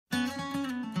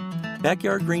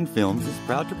Backyard Green Films is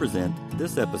proud to present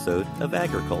this episode of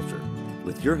Agriculture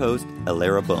with your host,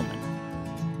 Alara Bowman.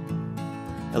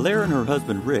 Alara and her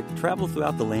husband Rick travel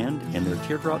throughout the land in their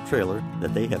teardrop trailer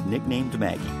that they have nicknamed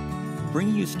Maggie,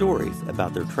 bringing you stories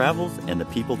about their travels and the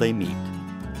people they meet.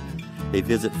 They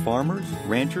visit farmers,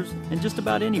 ranchers, and just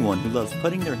about anyone who loves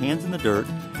putting their hands in the dirt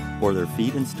or their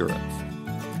feet in stirrups.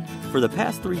 For the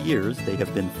past 3 years, they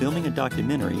have been filming a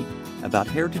documentary about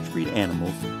heritage breed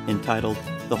animals entitled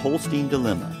The Holstein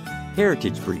Dilemma,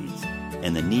 Heritage Breeds,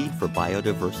 and the Need for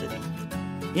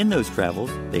Biodiversity. In those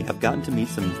travels, they have gotten to meet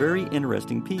some very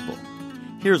interesting people.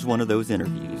 Here's one of those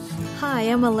interviews. Hi,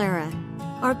 I'm Alara.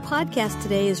 Our podcast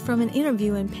today is from an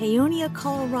interview in Paonia,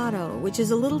 Colorado, which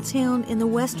is a little town in the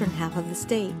western half of the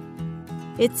state.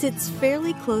 It sits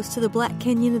fairly close to the Black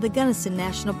Canyon of the Gunnison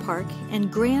National Park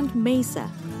and Grand Mesa,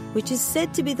 which is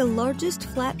said to be the largest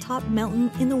flat-top mountain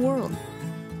in the world.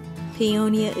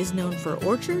 Paonia is known for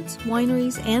orchards,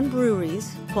 wineries, and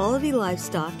breweries, quality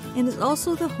livestock, and is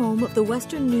also the home of the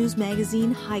Western news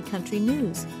magazine High Country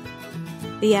News.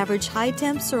 The average high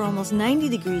temps are almost 90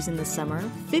 degrees in the summer,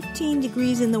 15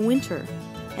 degrees in the winter,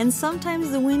 and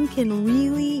sometimes the wind can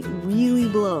really, really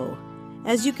blow,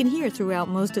 as you can hear throughout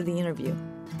most of the interview.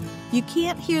 You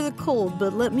can't hear the cold,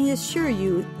 but let me assure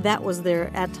you that was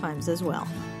there at times as well.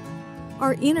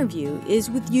 Our interview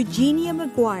is with Eugenia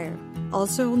McGuire,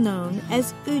 also known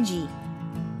as Oogie.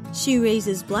 She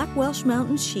raises Black Welsh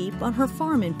Mountain sheep on her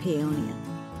farm in Paonia.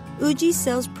 Oogie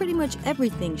sells pretty much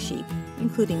everything sheep,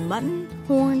 including mutton,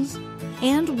 horns,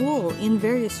 and wool in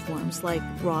various forms like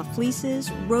raw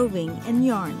fleeces, roving, and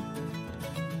yarn.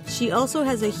 She also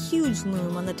has a huge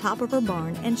loom on the top of her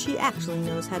barn, and she actually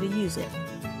knows how to use it.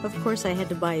 Of course, I had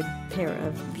to buy a pair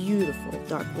of beautiful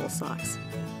dark wool socks.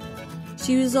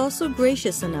 She was also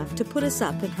gracious enough to put us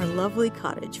up in her lovely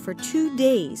cottage for 2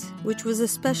 days, which was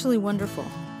especially wonderful.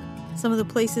 Some of the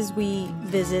places we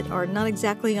visit are not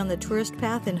exactly on the tourist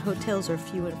path, and hotels are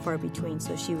few and far between,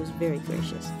 so she was very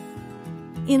gracious.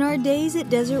 In our days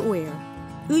at Desert Weyr,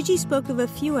 Oogie spoke of a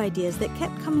few ideas that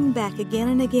kept coming back again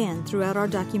and again throughout our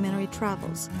documentary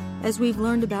travels, as we've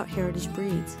learned about heritage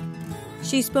breeds.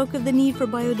 She spoke of the need for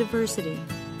biodiversity,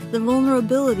 the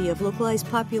vulnerability of localized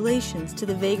populations to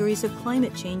the vagaries of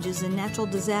climate changes and natural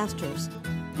disasters,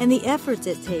 and the efforts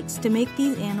it takes to make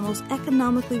these animals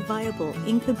economically viable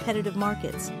in competitive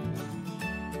markets.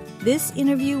 This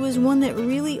interview was one that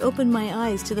really opened my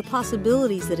eyes to the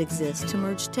possibilities that exist to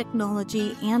merge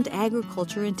technology and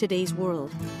agriculture in today's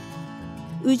world.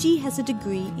 Oogie has a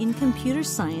degree in computer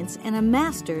science and a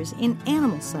master's in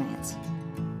animal science.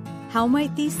 How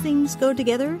might these things go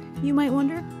together, you might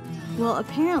wonder? Well,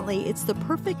 apparently it's the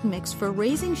perfect mix for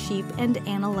raising sheep and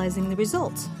analyzing the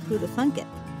results. Who'da thunk it?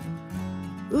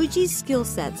 Oogie's skill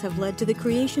sets have led to the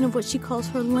creation of what she calls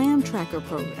her lamb tracker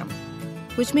program,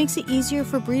 which makes it easier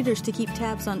for breeders to keep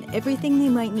tabs on everything they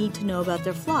might need to know about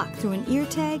their flock through an ear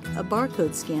tag, a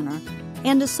barcode scanner,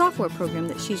 and a software program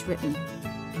that she's written.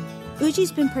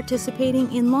 Oogie's been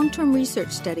participating in long-term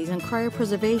research studies on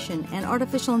cryopreservation and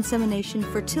artificial insemination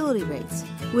fertility rates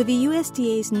with the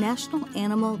USDA's National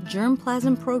Animal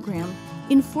Germplasm Program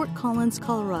in Fort Collins,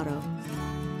 Colorado.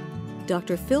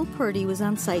 Dr. Phil Purdy was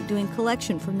on site doing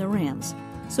collection from the rams,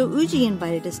 so Oogie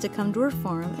invited us to come to her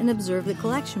farm and observe the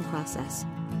collection process.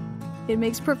 It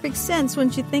makes perfect sense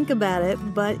once you think about it,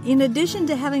 but in addition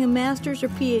to having a master's or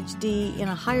PhD in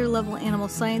a higher-level animal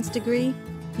science degree,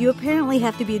 you apparently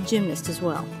have to be a gymnast as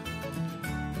well.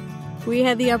 We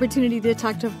had the opportunity to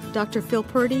talk to Dr. Phil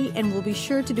Purdy, and we'll be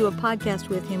sure to do a podcast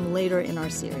with him later in our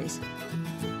series.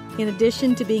 In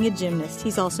addition to being a gymnast,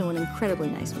 he's also an incredibly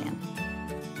nice man.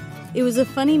 It was a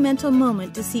funny mental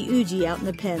moment to see Oogie out in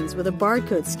the pens with a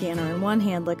barcode scanner in one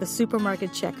hand like a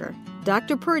supermarket checker,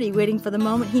 Dr. Purdy waiting for the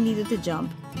moment he needed to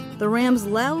jump, the rams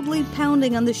loudly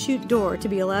pounding on the chute door to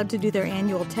be allowed to do their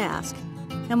annual task,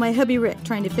 and my hubby Rick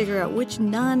trying to figure out which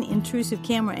non-intrusive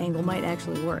camera angle might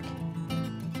actually work.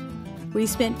 We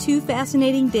spent 2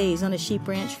 fascinating days on a sheep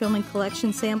ranch filming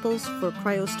collection samples for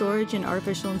cryo-storage and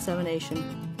artificial insemination.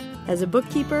 As a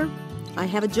bookkeeper, I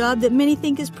have a job that many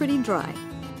think is pretty dry.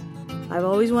 I've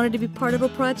always wanted to be part of a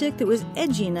project that was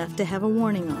edgy enough to have a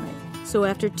warning on it. So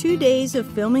after 2 days of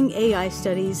filming AI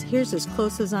studies, here's as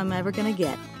close as I'm ever going to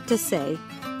get to say,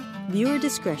 viewer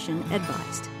discretion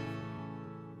advised.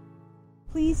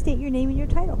 Please state your name and your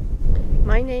title.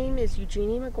 My name is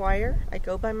Eugenia McGuire. I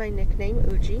go by my nickname,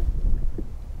 Oogie.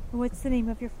 What's the name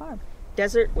of your farm?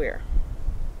 Desert Weyr.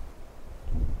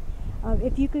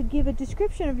 If you could give a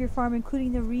description of your farm,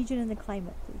 including the region and the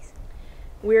climate, please.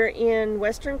 We're in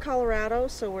western Colorado,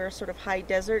 so we're a sort of high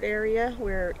desert area.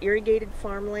 We're irrigated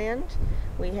farmland.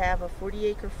 We have a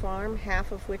 40-acre farm,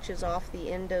 half of which is off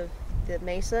the end of the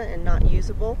mesa and not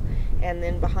usable. And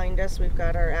then behind us we've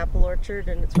got our apple orchard,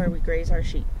 and it's where we graze our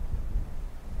sheep.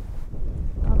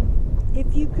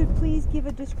 If you could please give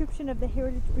a description of the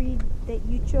heritage breed that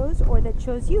you chose or that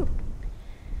chose you.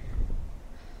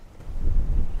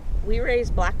 We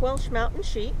raise Black Welsh Mountain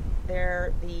sheep.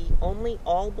 They're the only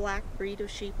all-black breed of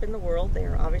sheep in the world. They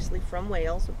are obviously from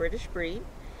Wales, a British breed.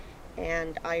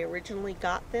 And I originally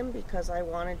got them because I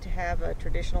wanted to have a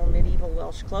traditional medieval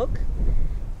Welsh cloak.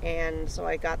 And so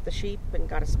I got the sheep and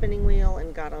got a spinning wheel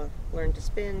and got to learn to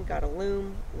spin, got a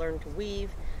loom, learned to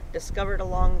weave, discovered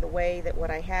along the way that what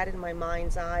I had in my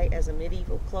mind's eye as a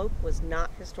medieval cloak was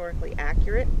not historically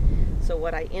accurate. So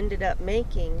what I ended up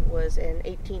making was an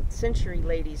 18th century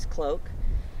lady's cloak.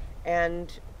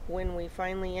 And when we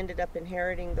finally ended up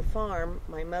inheriting the farm,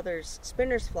 my mother's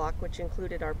spinner's flock, which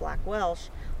included our Black Welsh,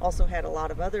 also had a lot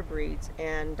of other breeds,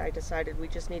 and I decided we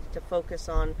just needed to focus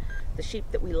on the sheep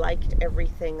that we liked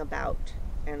everything about.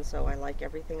 And so I like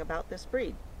everything about this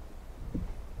breed.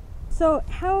 So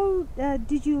how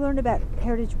did you learn about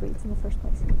heritage breeds in the first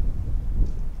place?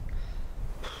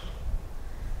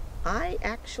 I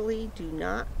actually do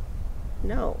not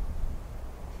know,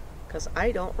 because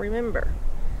I don't remember.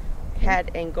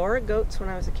 Had Angora goats when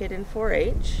I was a kid in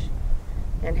 4-H,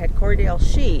 and had Corriedale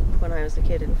sheep when I was a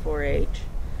kid in 4-H.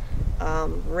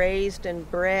 Raised and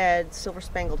bred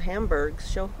silver-spangled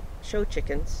Hamburgs, show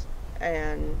chickens,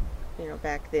 and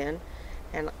back then.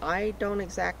 And I don't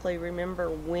exactly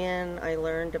remember when I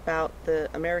learned about the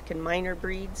American minor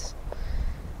breeds.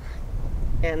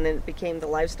 And then it became the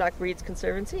Livestock Breeds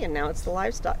Conservancy, and now it's the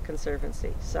Livestock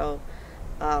Conservancy. So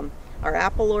our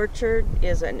apple orchard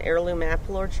is an heirloom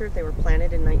apple orchard. They were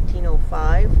planted in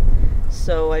 1905.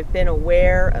 So I've been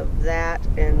aware of that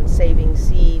and saving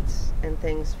seeds and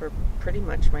things for pretty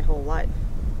much my whole life.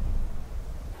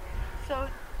 So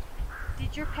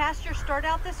did your pasture start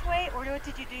out this way, or what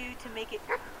did you do to make it?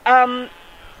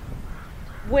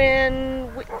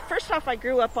 First off, I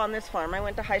grew up on this farm. I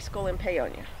went to high school in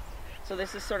Paonia. So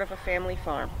this is sort of a family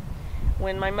farm.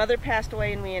 When my mother passed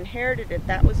away and we inherited it,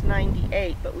 that was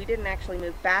 98, but we didn't actually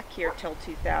move back here till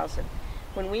 2000.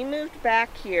 When we moved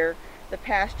back here, the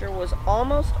pasture was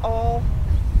almost all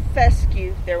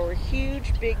fescue. There were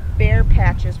huge, big bare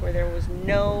patches where there was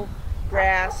no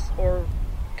grass or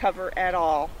cover at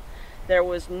all. There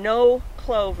was no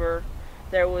clover.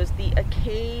 There was the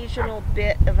occasional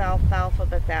bit of alfalfa,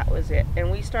 but that was it.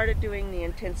 And we started doing the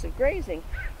intensive grazing.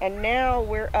 And now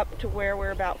we're up to where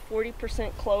we're about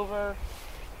 40% clover.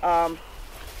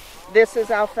 This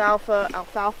is alfalfa.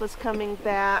 Alfalfa's coming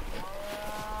back.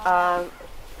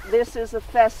 This is a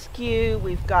fescue.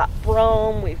 We've got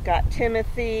brome. We've got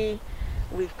timothy.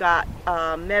 We've got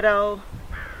meadow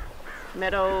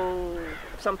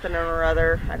something or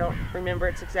other. I don't remember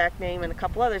its exact name, and a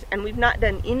couple others. And we've not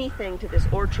done anything to this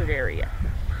orchard area.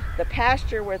 The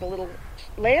pasture where the little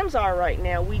lambs are right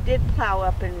now, we did plow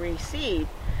up and reseed,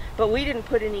 but we didn't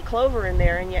put any clover in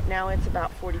there, and yet now it's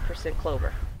about 40%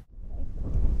 clover.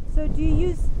 So do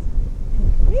you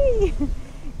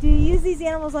use these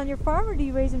animals on your farm, or do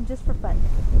you raise them just for fun?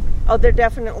 Oh, they're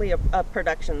definitely a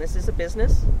production. This is a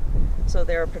business, so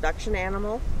they're a production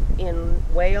animal. In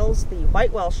Wales, the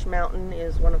White Welsh Mountain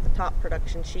is one of the top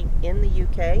production sheep in the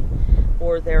UK,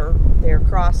 or their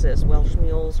crosses, Welsh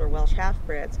mules or Welsh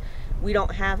half-breds. We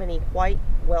don't have any White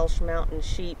Welsh Mountain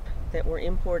sheep that were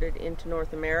imported into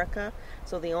North America,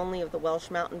 so the only of the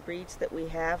Welsh Mountain breeds that we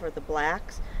have are the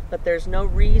blacks, but there's no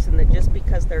reason that just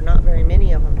because there are not very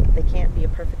many of them, they can't be a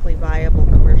perfectly viable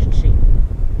commercial sheep.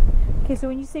 Okay, so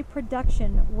when you say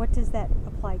production, what does that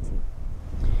apply to?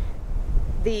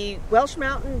 The Welsh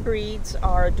Mountain breeds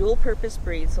are a dual-purpose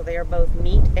breed, so they are both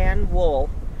meat and wool.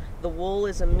 The wool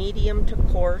is a medium to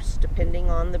coarse,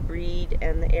 depending on the breed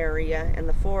and the area and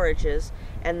the forages,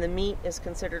 and the meat is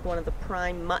considered one of the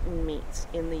prime mutton meats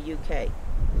in the UK,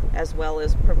 as well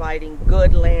as providing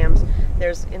good lambs.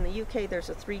 In the UK, there's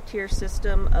a 3-tier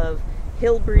system of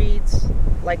hill breeds,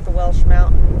 like the Welsh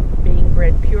Mountain, being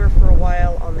bred pure for a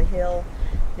while on the hill,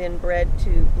 then bred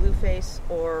to Blueface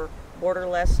or Border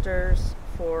Leicesters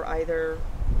for either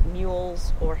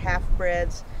mules or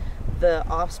half-breds. The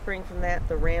offspring from that,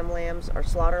 the ram lambs, are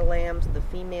slaughter lambs. The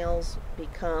females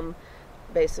become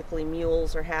basically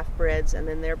mules or half-breds, and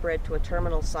then they're bred to a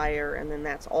terminal sire, and then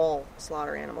that's all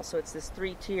slaughter animals. So it's this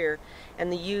 3-tier,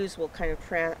 and the ewes will kind of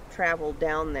travel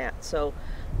down that. So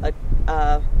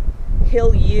a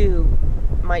hill ewe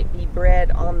might be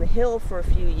bred on the hill for a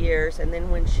few years, and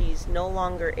then when she's no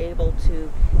longer able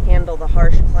to handle the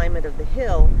harsh climate of the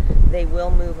hill, they will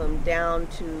move them down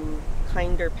to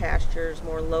kinder pastures,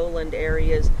 more lowland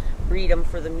areas, breed them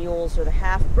for the mules or the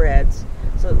half-breds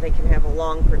so that they can have a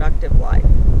long, productive life.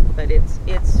 But it's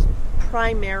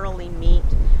primarily meat.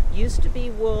 Used to be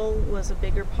wool was a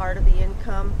bigger part of the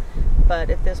income, but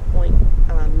at this point,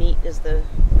 meat is the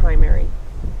primary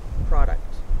product.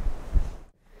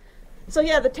 So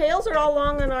yeah, the tails are all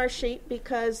long on our sheep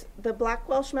because the black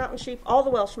Welsh mountain sheep, all the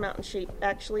Welsh mountain sheep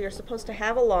actually are supposed to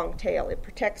have a long tail. It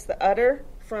protects the udder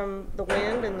from the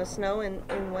wind and the snow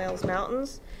in Wales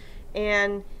Mountains.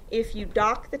 And if you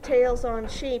dock the tails on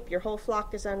sheep, your whole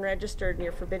flock is unregistered and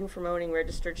you're forbidden from owning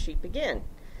registered sheep again.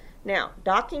 Now,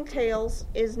 docking tails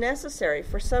is necessary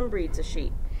for some breeds of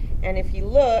sheep. And if you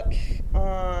look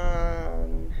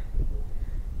on,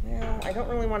 well, I don't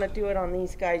really want to do it on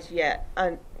these guys yet.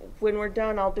 When we're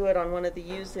done, I'll do it on one of the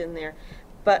ewes in there.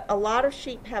 But a lot of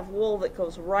sheep have wool that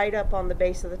goes right up on the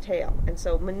base of the tail. And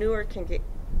so manure can get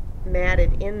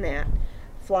matted in that.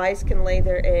 Flies can lay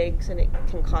their eggs, and it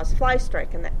can cause fly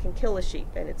strike, and that can kill a sheep,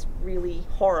 and it's really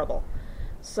horrible.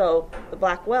 So the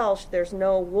black Welsh, there's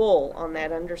no wool on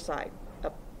that underside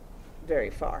up very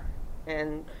far.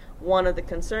 And one of the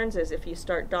concerns is if you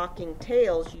start docking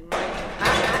tails,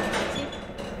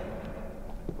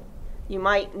 you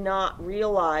might not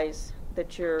realize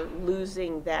that you're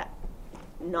losing that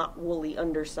not woolly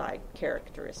underside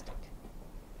characteristic.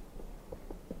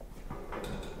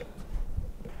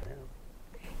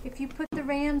 If you put the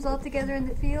rams all together in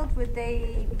the field, would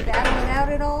they battle it out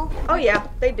at all? Oh yeah,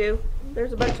 they do.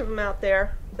 There's a bunch of them out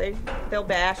there. They'll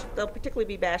bash. They'll particularly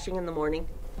be bashing in the morning.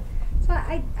 So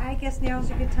I guess now's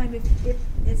a good time if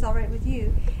it's all right with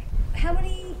you. How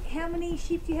many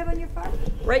sheep do you have on your farm?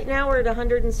 Right now we're at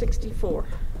 164.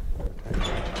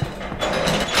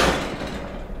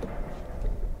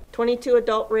 22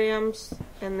 adult rams,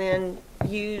 and then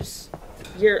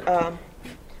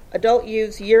adult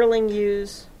ewes, yearling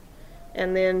ewes,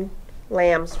 and then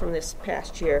lambs from this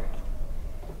past year.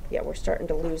 Yeah, we're starting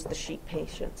to lose the sheep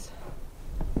patience.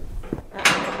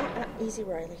 Easy,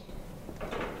 Riley.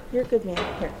 You're a good man.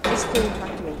 Here, just stay and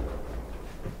talk to me.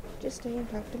 Just stay and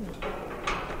talk to me.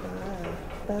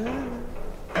 Bye.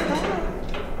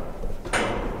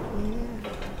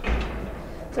 Yeah.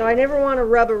 So I never want to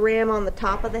rub a ram on the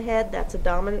top of the head. That's a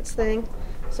dominance thing.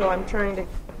 So I'm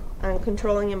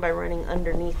controlling him by running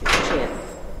underneath his chin.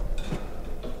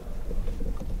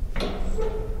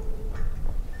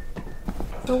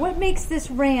 So what makes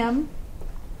this ram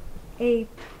a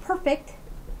perfect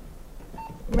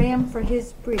ram for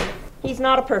his breed? He's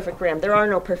not a perfect ram. There are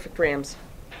no perfect rams.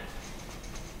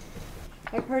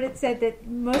 I've heard it said that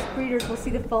most breeders will see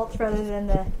the faults rather than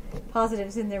the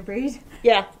positives in their breed.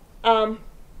 Yeah.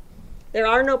 There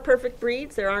are no perfect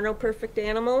breeds. There are no perfect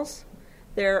animals.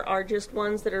 There are just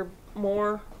ones that are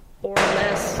more or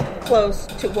less close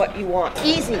to what you want.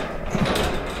 Easy.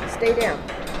 Stay down.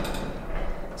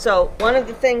 So one of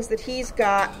the things that he's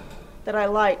got that I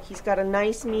like, he's got a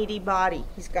nice meaty body.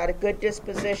 He's got a good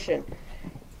disposition.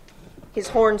 His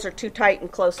horns are too tight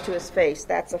and close to his face.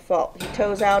 That's a fault. He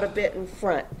toes out a bit in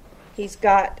front. He's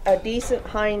got a decent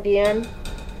hind end,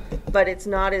 but it's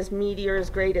not as meaty or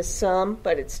as great as some,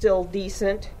 but it's still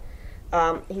decent.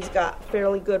 He's got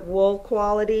fairly good wool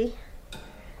quality.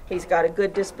 He's got a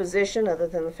good disposition, other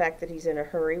than the fact that he's in a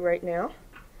hurry right now.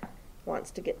 Wants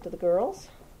to get to the girls,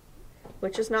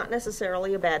 which is not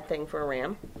necessarily a bad thing for a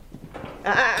ram.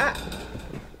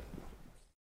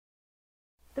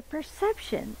 The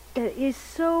perception that is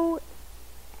so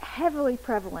heavily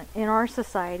prevalent in our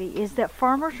society is that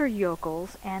farmers are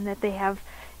yokels and that they have,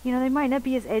 they might not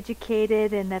be as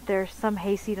educated and that there's some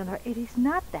hayseed on their... It is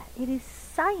not that. It is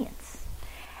science.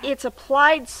 It's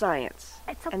applied science.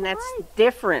 It's applied. And that's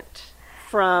different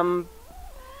from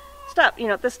stuff.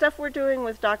 The stuff we're doing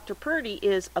with Dr. Purdy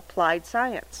is applied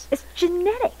science. It's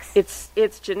genetics.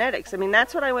 It's genetics. I mean,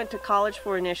 that's what I went to college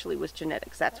for initially, was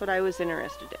genetics. That's what I was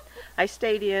interested in. I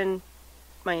stayed in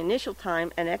my initial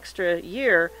time an extra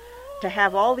year to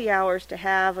have all the hours to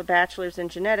have a bachelor's in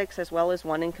genetics as well as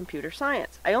one in computer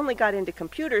science. I only got into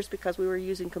computers because we were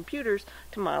using computers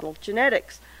to model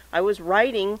genetics. I was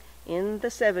writing in the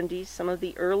 70s some of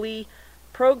the early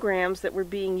programs that were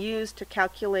being used to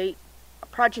calculate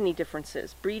progeny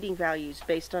differences, breeding values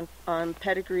based on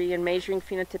pedigree and measuring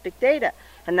phenotypic data.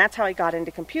 And that's how I got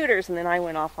into computers, and then I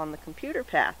went off on the computer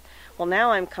path. Well,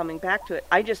 now I'm coming back to it.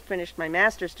 I just finished my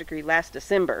master's degree last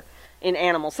December in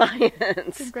animal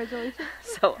science. Congratulations.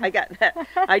 So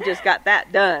I just got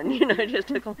that done. It just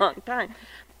took a long time.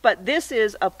 But this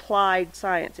is applied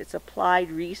science. It's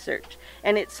applied research.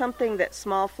 And it's something that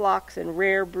small flocks and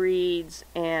rare breeds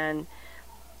and,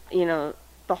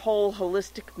 the whole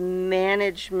holistic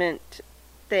management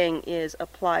thing is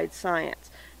applied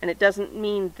science. And it doesn't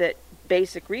mean that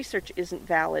basic research isn't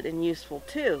valid and useful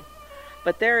too.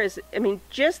 But there is,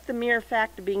 just the mere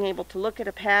fact of being able to look at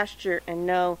a pasture and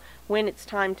know when it's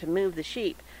time to move the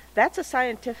sheep, that's a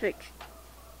scientific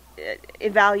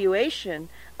evaluation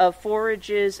of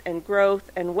forages and growth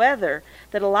and weather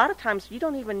that a lot of times you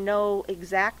don't even know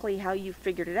exactly how you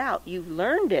figured it out. You've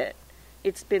learned it.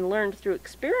 It's been learned through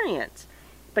experience,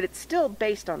 but it's still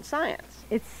based on science.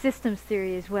 It's systems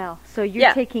theory as well. So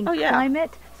you're taking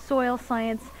climate, soil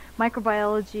science,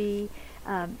 microbiology,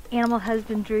 animal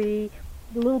husbandry,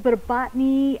 a little bit of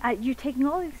botany. You're taking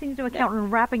all these things into account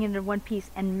and wrapping it into one piece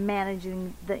and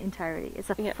managing the entirety. It's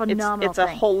a phenomenal thing.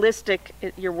 It's a holistic,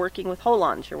 you're working with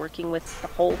holons, you're working with the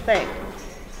whole thing.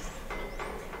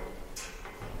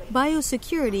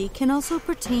 Biosecurity can also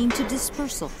pertain to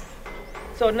dispersal.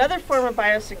 So another form of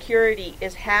biosecurity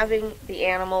is having the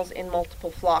animals in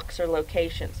multiple flocks or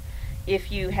locations.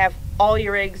 If you have all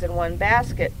your eggs in one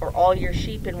basket or all your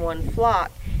sheep in one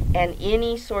flock, and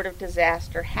any sort of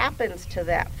disaster happens to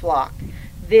that flock,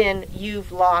 then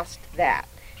you've lost that.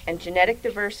 And genetic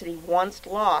diversity, once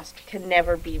lost, can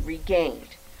never be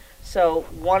regained. So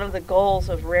one of the goals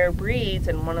of rare breeds,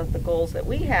 and one of the goals that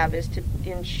we have, is to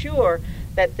ensure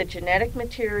that the genetic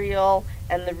material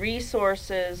and the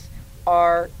resources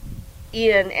are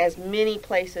in as many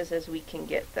places as we can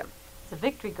get them. It's a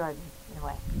victory garden, in a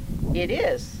way. It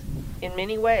is, in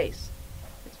many ways.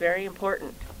 It's very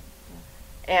important.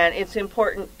 And it's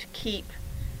important to keep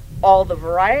all the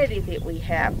variety that we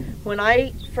have. When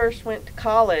I first went to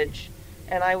college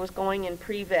and I was going in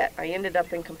pre-vet, I ended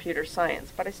up in computer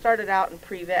science. But I started out in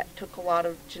pre-vet, took a lot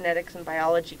of genetics and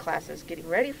biology classes getting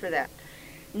ready for that.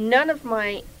 None of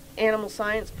my animal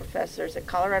science professors at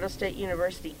Colorado State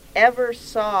University ever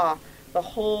saw the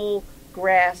whole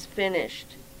grass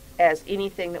finished as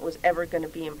anything that was ever going to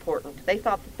be important. They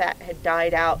thought that had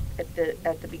died out at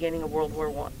the beginning of World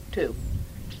War II.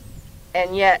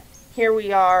 And yet, here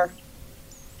we are,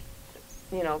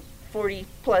 40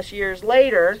 plus years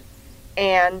later,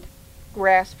 and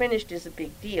grass finished is a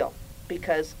big deal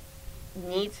because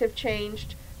needs have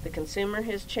changed, the consumer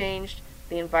has changed,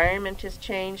 the environment has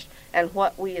changed, and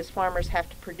what we as farmers have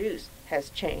to produce has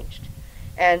changed.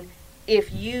 And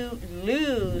if you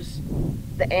lose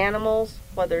the animals,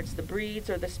 whether it's the breeds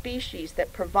or the species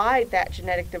that provide that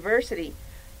genetic diversity,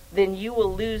 then you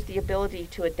will lose the ability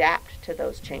to adapt to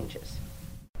those changes.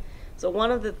 So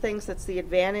one of the things that's the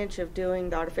advantage of doing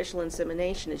the artificial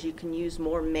insemination is you can use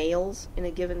more males in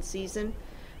a given season.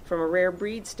 From a rare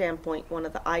breed standpoint, one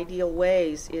of the ideal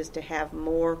ways is to have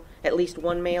at least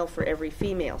one male for every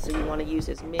female. So you want to use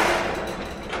as many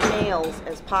males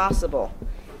as possible.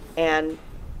 And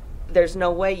there's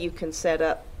no way you can set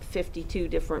up 52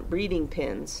 different breeding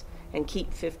pens and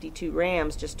keep 52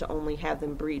 rams just to only have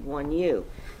them breed one ewe.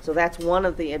 So that's one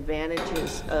of the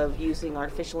advantages of using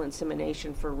artificial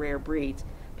insemination for rare breeds,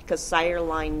 because sire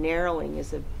line narrowing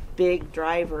is a big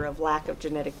driver of lack of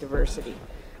genetic diversity.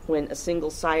 When a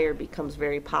single sire becomes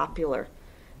very popular,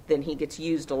 then he gets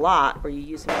used a lot, or you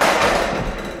use him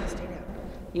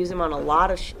on a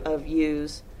lot of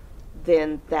ewes,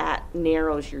 then that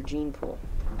narrows your gene pool.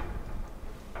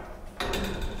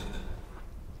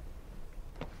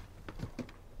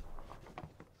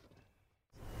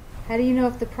 How do you know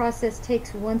if the process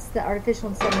takes once the artificial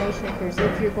insemination occurs,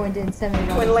 if you're going to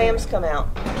inseminate? When lambs come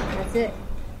out. That's it.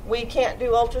 We can't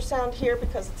do ultrasound here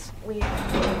because we've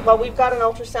got an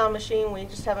ultrasound machine. We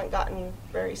just haven't gotten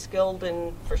very skilled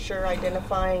in for sure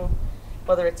identifying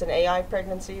whether it's an AI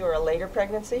pregnancy or a later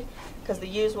pregnancy, because the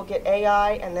ewes will get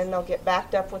AI and then they'll get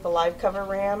backed up with a live cover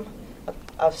ram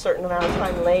a certain amount of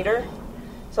time later,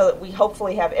 so that we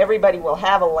hopefully everybody will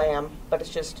have a lamb, but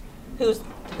it's just who's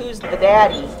the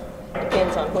daddy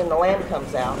depends on when the lamb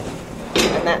comes out,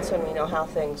 and that's when we know how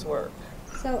things work.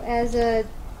 So as a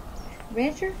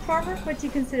rancher, farmer, what do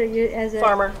you consider you as a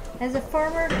farmer? As a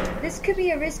farmer, this could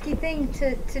be a risky thing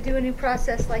to do a new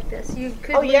process like this. You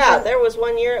could. Oh yeah, there was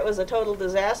one year it was a total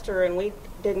disaster, and we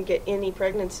didn't get any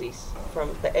pregnancies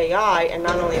from the AI, and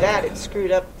not only that, it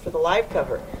screwed up for the live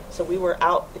cover, so we were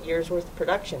out a year's worth of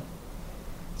production.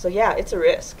 So yeah, it's a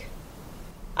risk.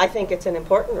 I think it's an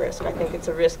important risk. I think it's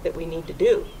a risk that we need to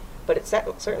do, but it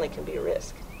certainly can be a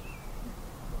risk.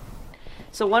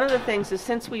 So one of the things is,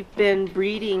 since we've been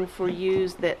breeding for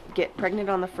ewes that get pregnant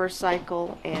on the first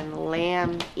cycle and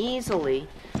lamb easily,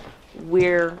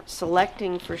 we're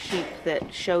selecting for sheep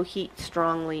that show heat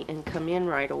strongly and come in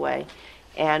right away.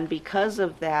 And because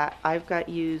of that, I've got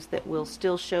ewes that will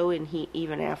still show in heat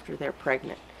even after they're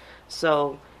pregnant.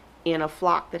 So in a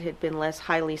flock that had been less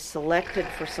highly selected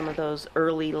for some of those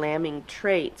early lambing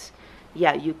traits,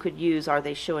 yeah, you could use are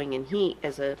they showing in heat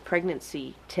as a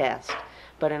pregnancy test.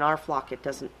 But in our flock, it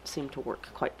doesn't seem to work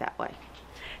quite that way.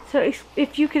 So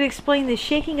if you could explain the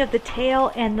shaking of the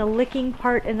tail and the licking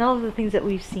part and all of the things that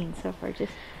we've seen so far,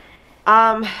 just...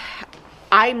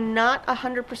 I'm not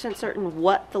 100% certain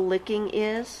what the licking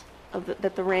is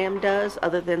that the ram does,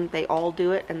 other than they all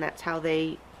do it, and that's how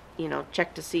they,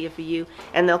 check to see if a ewe.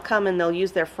 And they'll come and they'll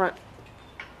use their front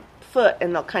foot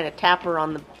and they'll kind of tap her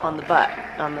on the butt,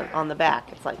 on the back.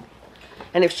 It's like,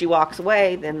 and if she walks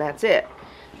away, then that's it.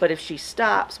 But if she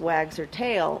stops, wags her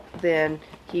tail, then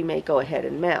he may go ahead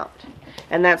and mount.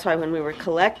 And that's why when we were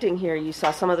collecting here, you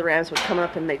saw some of the rams would come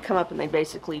up and they'd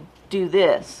basically do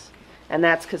this. And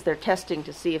that's because they're testing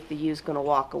to see if the ewe's going to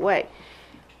walk away.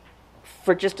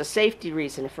 For just a safety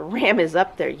reason, if a ram is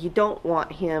up there, you don't want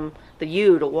the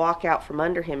ewe, to walk out from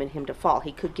under him and him to fall.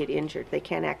 He could get injured. They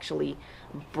can't actually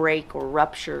break or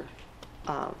rupture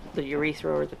the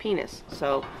urethra or the penis.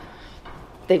 So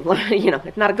they've learned,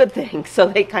 it's not a good thing. So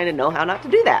they kind of know how not to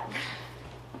do that.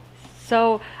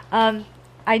 So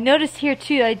I noticed here,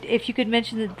 too, if you could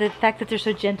mention the fact that they're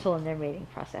so gentle in their mating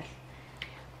process.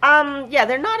 Yeah,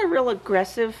 they're not a real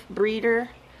aggressive breeder.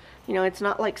 It's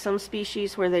not like some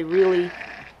species where they really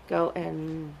go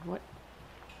and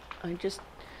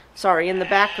sorry, in the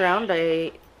background,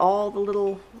 all the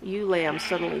little ewe lambs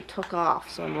suddenly took off,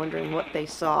 so I'm wondering what they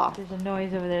saw. There's a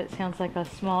noise over there. It sounds like a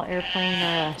small airplane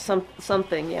or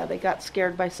something. Yeah, they got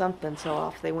scared by something, so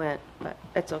off they went, but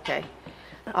it's okay.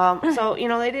 So,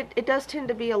 it does tend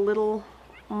to be a little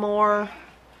more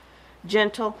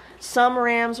gentle. Some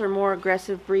rams are more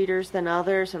aggressive breeders than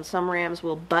others, and some rams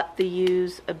will butt the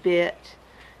ewes a bit,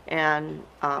 and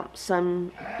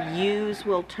some ewes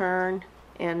will turn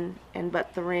and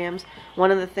butt the rams.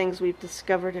 One of the things we've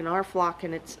discovered in our flock,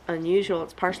 and it's unusual,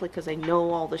 it's partially because I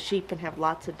know all the sheep and have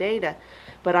lots of data,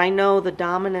 but I know the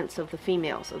dominance of the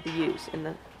females of the ewes in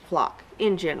the flock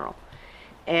in general.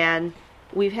 And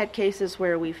we've had cases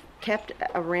where we've kept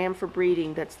a ram for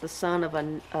breeding that's the son of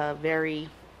a very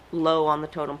low on the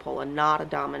totem pole and not a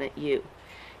dominant ewe.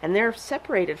 And they're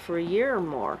separated for a year or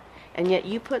more, and yet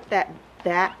you put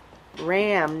that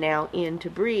ram now in to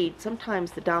breed,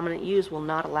 sometimes the dominant ewes will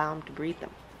not allow them to breed them.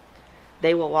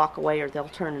 They will walk away or they'll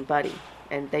turn and buddy,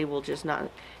 and they will just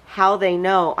not. How they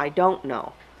know, I don't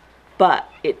know, but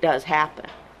it does happen.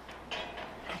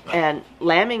 And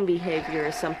lambing behavior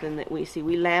is something that we see.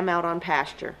 We lamb out on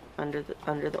pasture under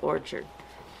the orchard,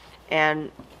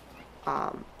 and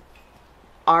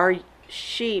our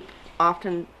sheep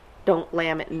often don't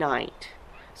lamb at night,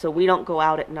 so we don't go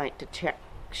out at night to check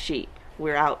sheep.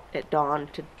 We're out at dawn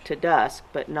to dusk,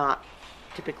 but not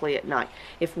typically at night.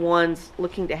 If one's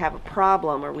looking to have a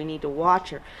problem or we need to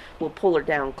watch her, we'll pull her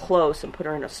down close and put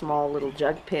her in a small little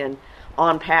jug pen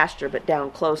on pasture, but down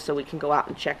close so we can go out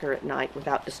and check her at night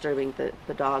without disturbing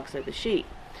the dogs or the sheep.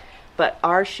 But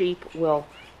our sheep will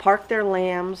park their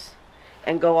lambs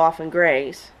and go off and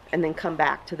graze, and then come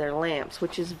back to their lambs,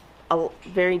 which is a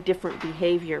very different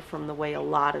behavior from the way a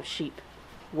lot of sheep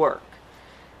work.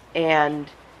 And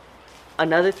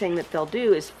another thing that they'll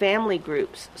do is family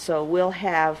groups. So we'll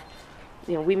have,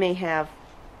 we may have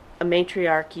a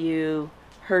matriarch ewe,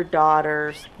 her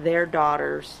daughters, their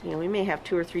daughters. We may have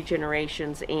 2 or 3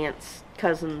 generations, aunts,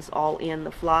 cousins, all in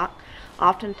the flock.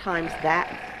 Oftentimes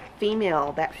that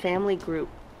family group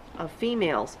of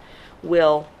females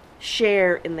will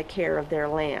share in the care of their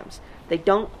lambs. They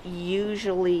don't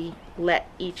usually let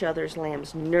each other's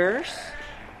lambs nurse,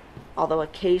 although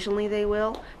occasionally they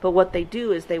will. But what they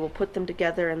do is they will put them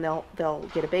together and they'll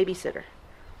get a babysitter.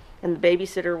 And the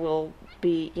babysitter will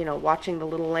be, watching the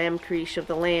little lamb creche of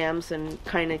the lambs and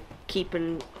kind of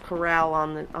keeping corral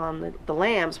on the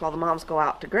lambs while the moms go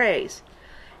out to graze.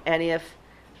 And if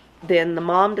then the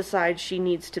mom decides she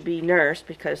needs to be nursed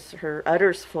because her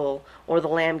udder's full or the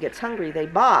lamb gets hungry, they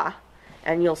baa,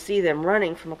 and you'll see them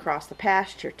running from across the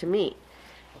pasture to meet.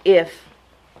 If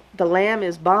the lamb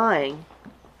is baahing,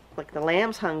 like the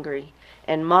lamb's hungry,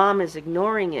 and mom is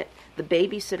ignoring it, the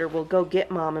babysitter will go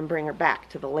get mom and bring her back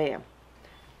to the lamb.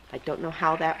 I don't know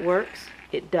how that works.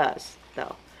 It does,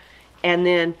 though. And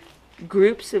then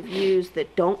groups of ewes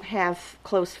that don't have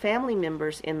close family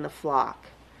members in the flock,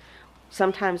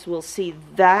 sometimes we'll see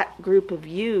that group of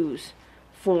ewes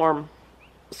form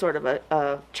sort of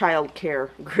a child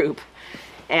care group,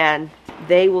 and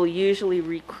they will usually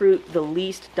recruit the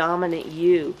least dominant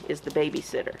ewe as the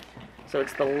babysitter. So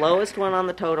it's the lowest one on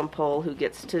the totem pole who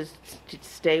gets to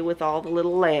stay with all the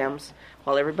little lambs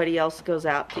while everybody else goes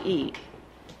out to eat.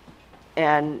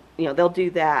 And, they'll do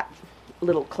that,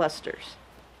 little clusters.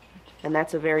 And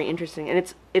that's a very interesting,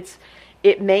 and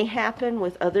it may happen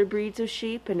with other breeds of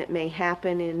sheep, and it may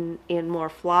happen in more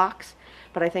flocks,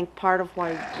 but I think part of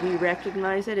why we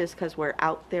recognize it is because we're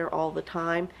out there all the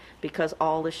time, because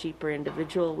all the sheep are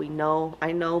individual.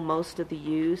 I know most of the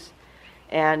ewes,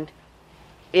 and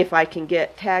if I can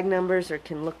get tag numbers or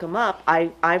can look them up,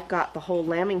 I've got the whole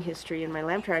lambing history in my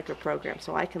lamb tracker program,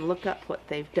 so I can look up what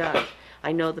they've done.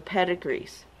 I know the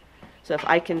pedigrees. So if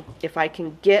I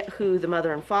can get who the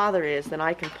mother and father is, then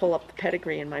I can pull up the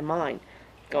pedigree in my mind,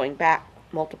 going back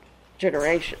multiple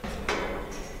generations.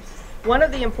 One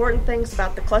of the important things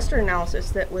about the cluster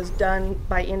analysis that was done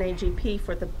by NAGP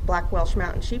for the Black Welsh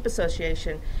Mountain Sheep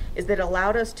Association is that it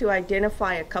allowed us to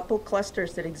identify a couple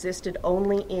clusters that existed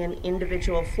only in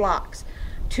individual flocks.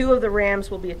 2 of the rams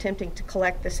we'll be attempting to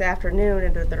collect this afternoon,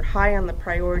 and that are high on the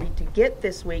priority to get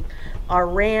this week, are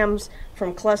rams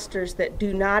from clusters that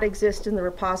do not exist in the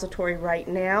repository right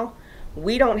now.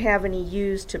 We don't have any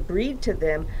ewes to breed to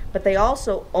them, but they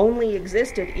also only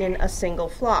existed in a single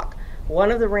flock.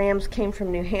 One of the rams came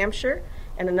from New Hampshire,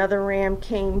 and another ram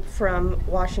came from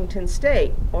Washington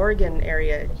State, Oregon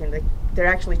area. There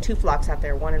are actually 2 flocks out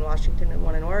there, one in Washington and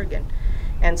one in Oregon.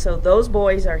 And so those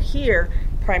boys are here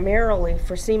primarily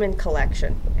for semen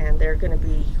collection, and they're going to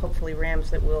be hopefully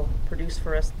rams that will produce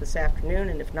for us this afternoon,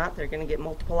 and if not, they're going to get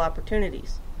multiple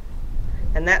opportunities.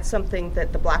 And that's something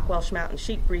that the Black Welsh Mountain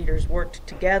sheep breeders worked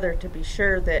together to be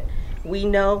sure that we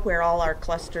know where all our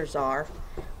clusters are.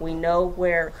 We know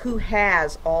who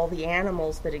has all the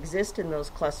animals that exist in those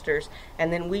clusters,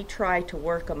 and then we try to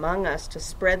work among us to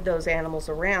spread those animals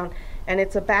around. And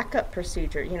it's a backup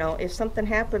procedure. If something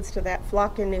happens to that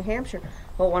flock in New Hampshire,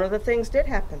 well, one of the things did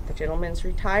happen. The gentleman's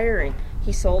retiring.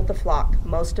 He sold the flock.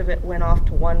 Most of it went off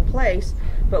to one place,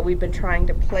 but we've been trying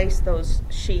to place those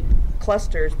sheep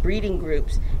clusters, breeding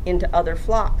groups, into other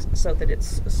flocks so that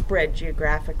it's spread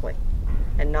geographically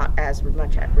and not as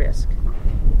much at risk.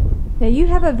 Now, you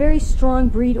have a very strong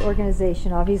breed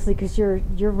organization, obviously, because you're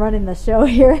running the show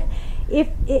here. If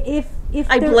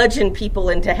I bludgeon people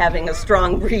into having a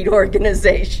strong breed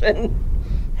organization.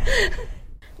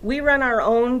 We run our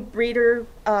own breeder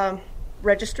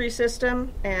registry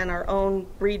system and our own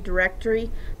breed directory.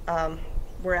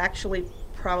 We're actually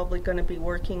probably going to be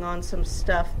working on some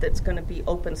stuff that's going to be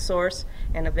open source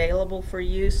and available for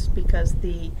use, because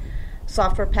the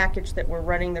software package that we're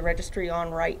running the registry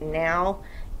on right now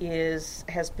its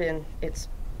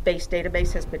base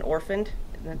database has been orphaned.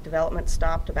 The development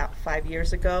stopped about 5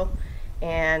 years ago,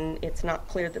 and it's not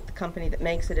clear that the company that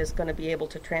makes it is going to be able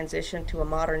to transition to a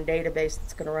modern database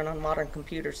that's going to run on modern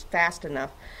computers fast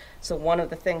enough. So one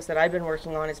of the things that I've been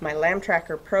working on is my lamb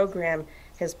tracker program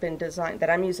has been designed,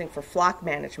 that I'm using for flock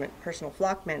management, personal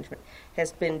flock management,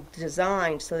 has been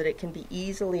designed so that it can be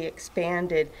easily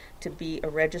expanded to be a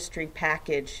registry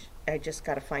package. I just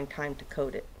got to find time to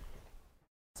code it.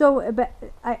 So, but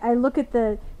I look at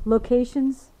the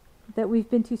locations that we've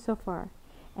been to so far,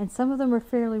 and some of them are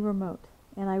fairly remote.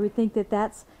 And I would think that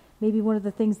that's maybe one of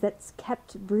the things that's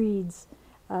kept breeds,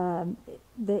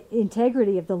 the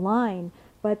integrity of the line,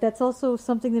 but that's also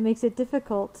something that makes it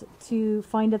difficult to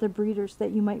find other breeders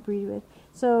that you might breed with.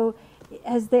 So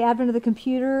as the advent of the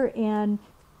computer and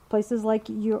places like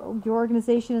your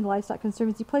organization and Livestock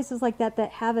Conservancy, places like that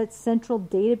have a central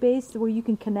database where you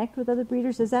can connect with other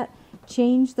breeders, does that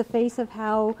change the face of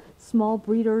how small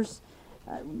breeders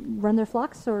run their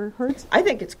flocks or herds? I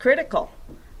think it's critical.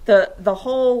 The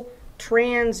whole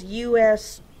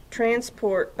trans-U.S.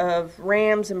 transport of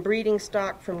rams and breeding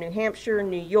stock from New Hampshire,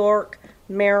 New York,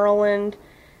 Maryland,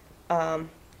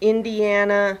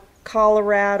 Indiana,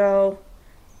 Colorado,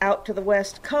 out to the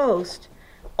West Coast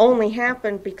only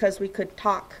happened because we could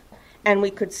talk and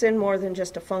we could send more than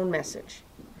just a phone message.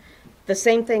 The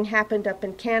same thing happened up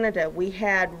in Canada. We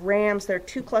had rams. There are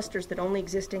 2 clusters that only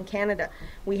exist in Canada.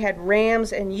 We had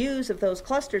rams and ewes of those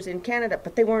clusters in Canada,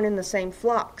 but they weren't in the same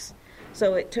flocks.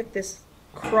 So it took this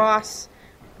cross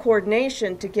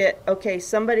coordination to get, okay,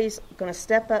 somebody's going to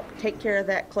step up, take care of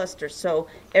that cluster. So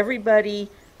everybody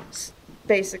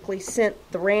basically sent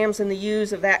the rams and the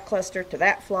ewes of that cluster to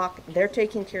that flock. They're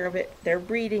taking care of it. They're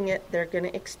breeding it. They're going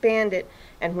to expand it.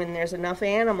 And when there's enough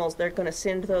animals, they're going to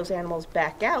send those animals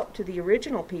back out to the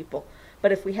original people.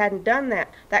 But if we hadn't done that,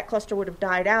 that cluster would have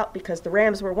died out because the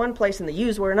rams were one place and the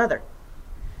ewes were another.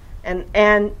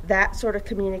 And that sort of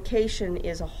communication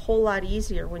is a whole lot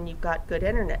easier when you've got good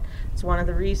internet. It's one of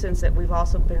the reasons that we've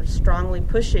also been strongly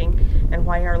pushing, and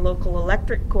why our local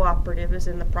electric cooperative is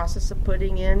in the process of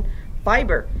putting in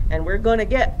fiber, and we're going to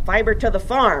get fiber to the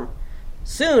farm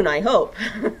soon, I hope,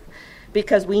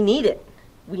 because we need it.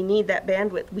 We need that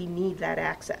bandwidth. We need that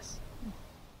access.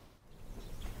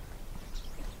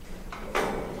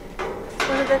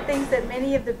 One of the things that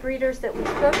many of the breeders that we've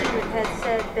spoken with had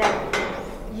said that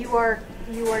you are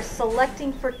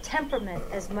selecting for temperament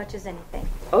as much as anything.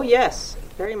 Oh yes,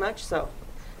 very much so,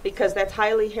 because that's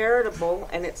highly heritable,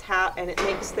 and it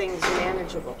makes things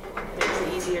manageable. It makes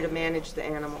it easier to manage the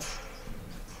animals.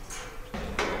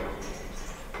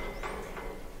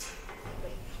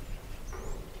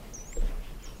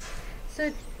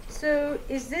 So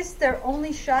is this their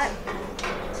only shot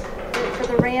for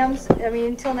the rams? I mean,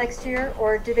 until next year,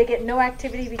 or do they get no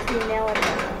activity between now and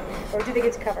then, or do they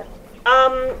get to cover?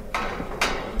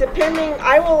 Depending,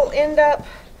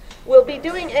 we'll be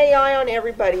doing AI on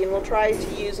everybody, and we'll try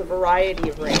to use a variety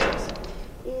of rams.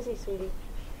 Easy, sweetie.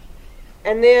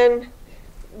 And then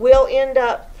we'll end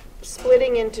up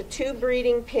splitting into 2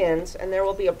 breeding pens, and there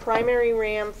will be a primary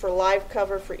ram for live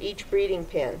cover for each breeding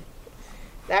pen.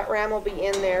 That ram will be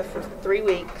in there for 3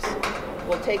 weeks.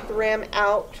 We'll take the ram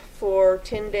out for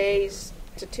 10 days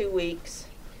to 2 weeks,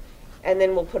 and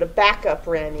then we'll put a backup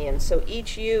ram in. So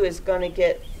each ewe is going to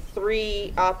get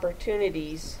 3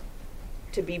 opportunities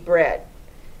to be bred.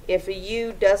 If a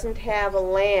ewe doesn't have a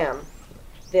lamb,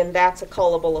 then that's a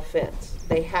cullable offense.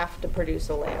 They have to produce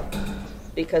a lamb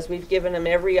because we've given them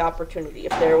every opportunity.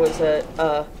 If there was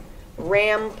a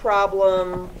ram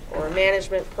problem or a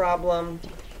management problem,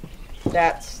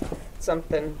 that's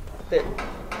something that,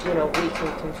 we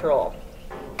can control.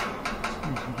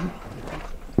 Mm-hmm.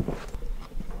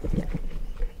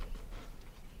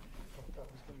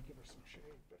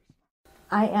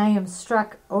 I am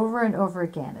struck over and over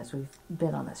again as we've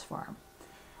been on this farm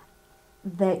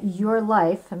that your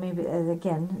life, and maybe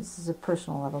again this is a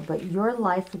personal level, but your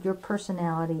life, your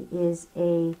personality is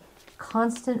a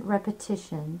constant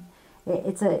repetition.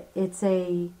 It's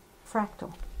a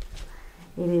fractal.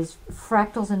 It is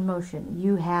fractals in motion.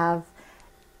 You have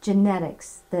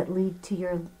genetics that lead to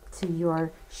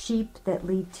your sheep, that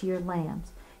lead to your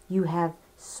lambs. You have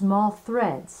small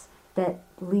threads that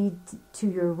lead to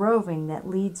your roving, that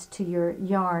leads to your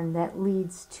yarn, that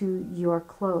leads to your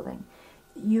clothing.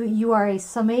 You are a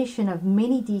summation of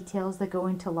many details that go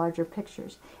into larger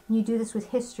pictures. And you do this with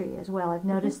history as well. I've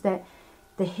noticed that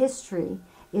the history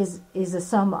is a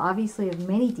sum, obviously, of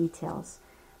many details,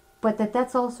 but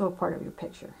that's also a part of your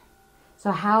picture.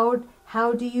 So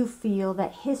how do you feel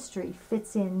that history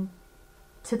fits in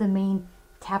to the main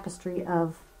tapestry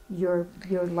of your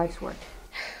life's work?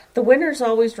 The winners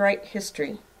always write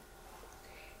history,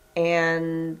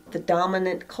 and the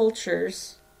dominant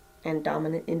cultures and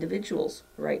dominant individuals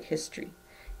write history.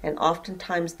 And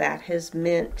oftentimes that has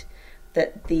meant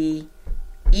that the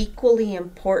equally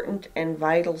important and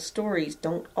vital stories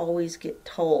don't always get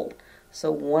told.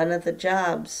 So one of the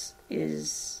jobs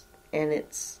is, and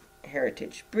it's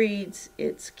heritage breeds,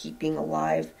 it's keeping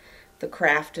alive the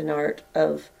craft and art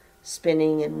of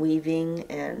spinning and weaving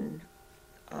and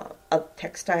of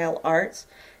textile arts,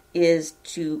 is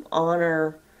to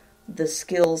honor the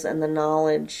skills and the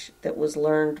knowledge that was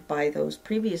learned by those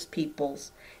previous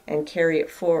peoples and carry it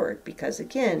forward. Because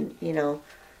again,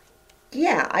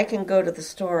 I can go to the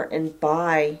store and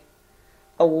buy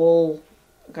a wool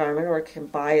garment, or I can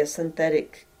buy a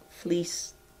synthetic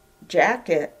fleece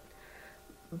jacket,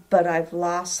 but I've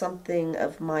lost something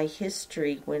of my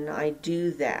history when I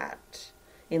do that,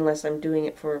 unless I'm doing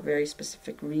it for a very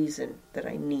specific reason that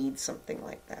I need something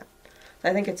like that.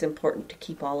 I think it's important to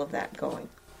keep all of that going.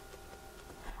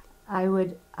 I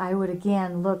would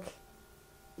again look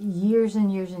years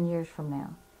and years and years from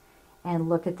now and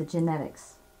look at the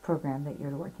genetics program that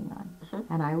you're working on.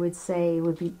 Mm-hmm. And I would say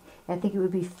I think it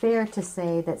would be fair to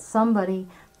say that somebody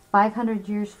 500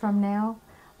 years from now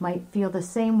might feel the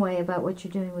same way about what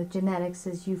you're doing with genetics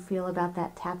as you feel about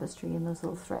that tapestry and those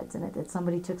little threads in it that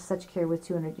somebody took such care with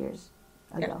 200 years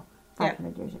ago,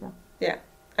 500 years ago. Yeah.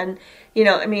 And,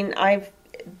 I've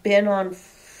been on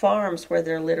farms where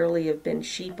there literally have been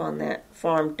sheep on that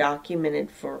farm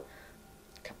documented for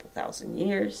a couple thousand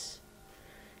years.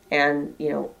 And,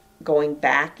 going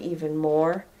back even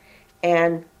more.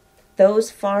 And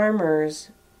those farmers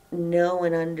know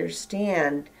and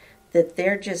understand that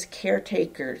they're just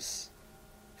caretakers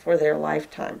for their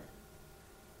lifetime.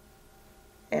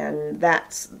 And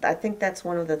I think that's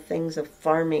one of the things of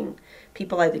farming.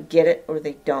 People either get it or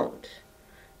they don't.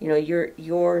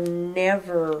 You're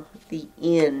never the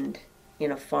end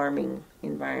in a farming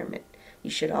environment. You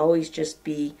should always just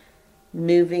be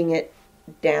moving it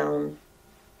down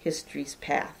history's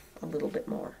path a little bit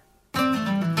more.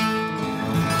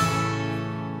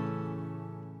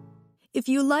 If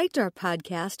you liked our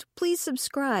podcast, please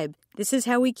subscribe. This is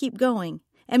how we keep going.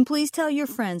 And please tell your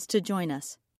friends to join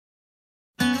us.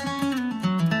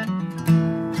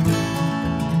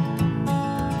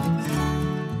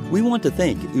 We want to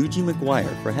thank Oogie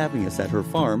McGuire for having us at her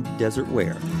farm, Desert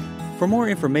Weyr. For more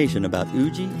information about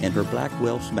Oogie and her black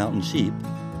Welsh mountain sheep,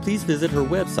 please visit her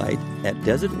website at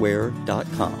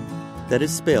desertweyr.com. That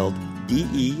is spelled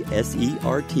DESERTWEYR.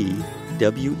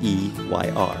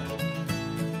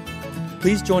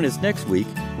 Please join us next week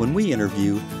when we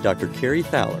interview Dr. Kerry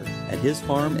Fowler at his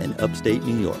farm in upstate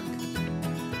New York.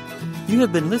 You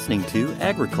have been listening to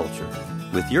Agriculture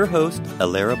with your host,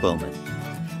 Alara Bowman.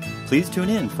 Please tune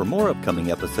in for more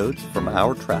upcoming episodes from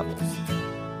our travels.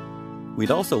 We'd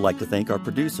also like to thank our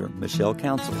producer, Michelle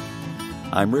Council.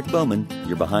 I'm Rick Bowman,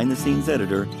 your behind-the-scenes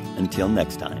editor. Until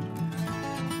next time.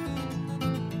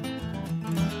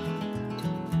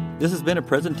 This has been a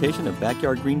presentation of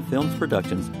Backyard Green Films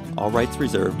Productions, all rights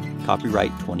reserved, copyright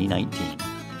 2019.